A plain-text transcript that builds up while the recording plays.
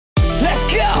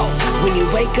When you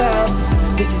wake up,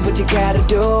 this is what you gotta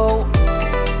do.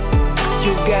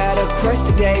 You gotta crush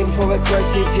the day before it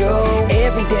crushes you.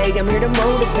 Every day I'm here to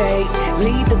motivate,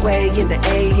 lead the way in the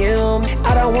AM.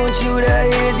 I don't want you to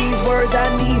hear these words, I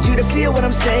need you to feel what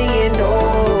I'm saying.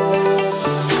 Oh,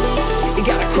 you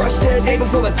gotta crush the day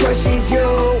before it crushes you.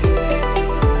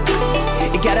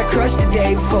 You gotta crush the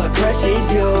day before it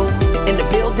crushes you. In the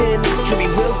building, Jimmy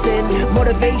Wilson,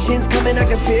 motivation's coming, I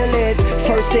can feel it.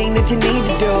 First thing that you need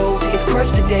to do is crush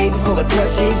the day before it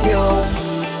crushes you.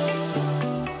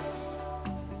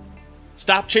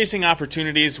 Stop chasing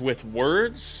opportunities with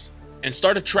words and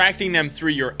start attracting them through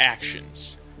your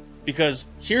actions. Because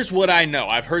here's what I know.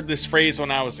 I've heard this phrase when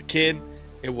I was a kid.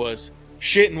 It was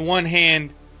shit in one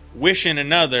hand, wish in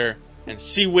another, and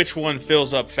see which one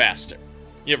fills up faster.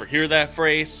 You ever hear that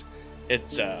phrase?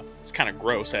 It's kind of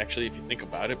gross, actually, if you think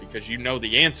about it, because you know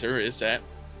the answer is that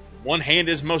one hand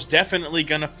is most definitely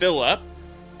going to fill up,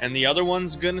 and the other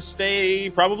one's going to stay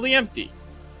probably empty.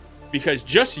 Because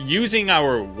just using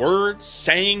our words,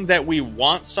 saying that we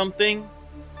want something,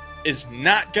 is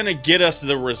not going to get us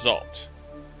the result.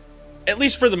 At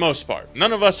least for the most part.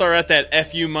 None of us are at that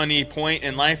FU money point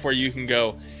in life where you can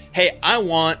go, hey, I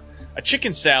want a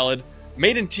chicken salad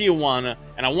made in Tijuana,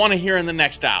 and I want to hear in the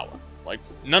next hour. Like,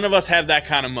 none of us have that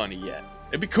kind of money yet.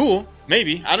 It'd be cool,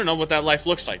 maybe. I don't know what that life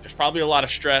looks like. There's probably a lot of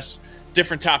stress.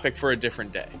 Different topic for a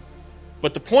different day.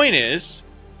 But the point is,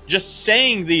 just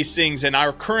saying these things in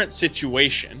our current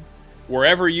situation,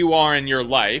 wherever you are in your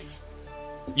life,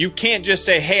 you can't just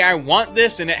say, hey, I want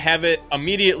this, and have it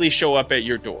immediately show up at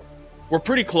your door. We're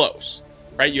pretty close,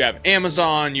 right? You have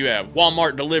Amazon, you have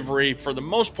Walmart delivery. For the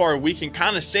most part, we can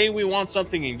kind of say we want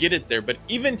something and get it there. But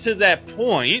even to that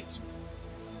point,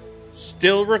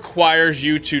 still requires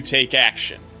you to take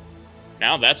action.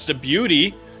 Now, that's the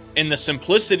beauty in the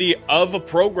simplicity of a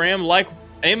program like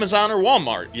Amazon or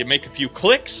Walmart. You make a few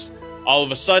clicks, all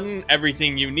of a sudden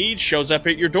everything you need shows up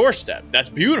at your doorstep. That's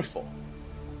beautiful.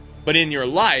 But in your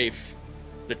life,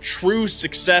 the true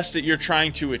success that you're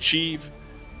trying to achieve,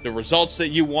 the results that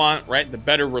you want, right? The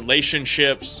better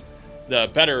relationships, the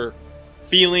better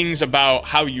feelings about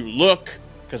how you look,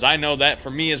 because I know that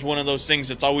for me is one of those things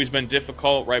that's always been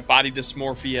difficult, right? Body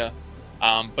dysmorphia.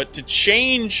 But to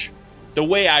change the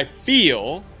way I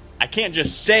feel, I can't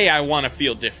just say I want to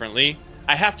feel differently.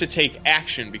 I have to take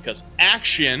action, because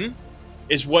action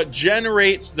is what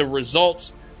generates the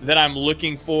results that I'm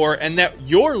looking for and that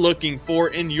you're looking for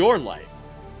in your life.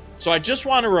 So I just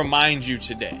want to remind you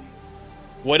today,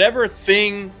 whatever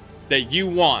thing that you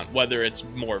want, whether it's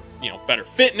more, better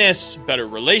fitness, better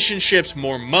relationships,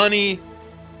 more money,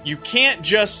 you can't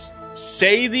just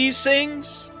say these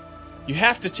things. You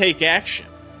have to take action.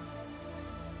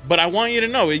 But I want you to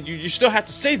know, you still have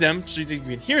to say them so that you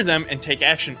can hear them and take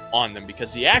action on them,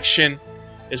 because the action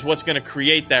is what's going to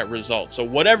create that result. So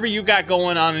whatever you got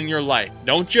going on in your life,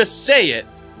 don't just say it.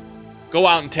 Go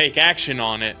out and take action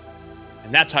on it,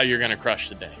 and that's how you're going to crush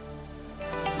the day.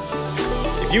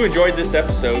 If you enjoyed this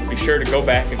episode, be sure to go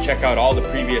back and check out all the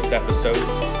previous episodes.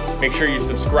 Make sure you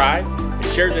subscribe and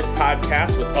share this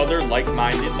podcast with other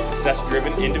like-minded,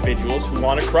 success-driven individuals who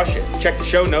want to crush it. Check the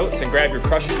show notes and grab your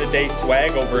Crushing the Day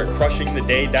swag over at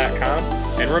crushingtheday.com.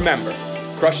 And remember,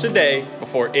 crush the day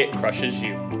before it crushes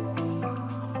you.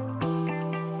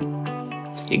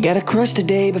 You gotta crush the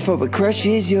day before it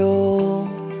crushes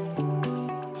you.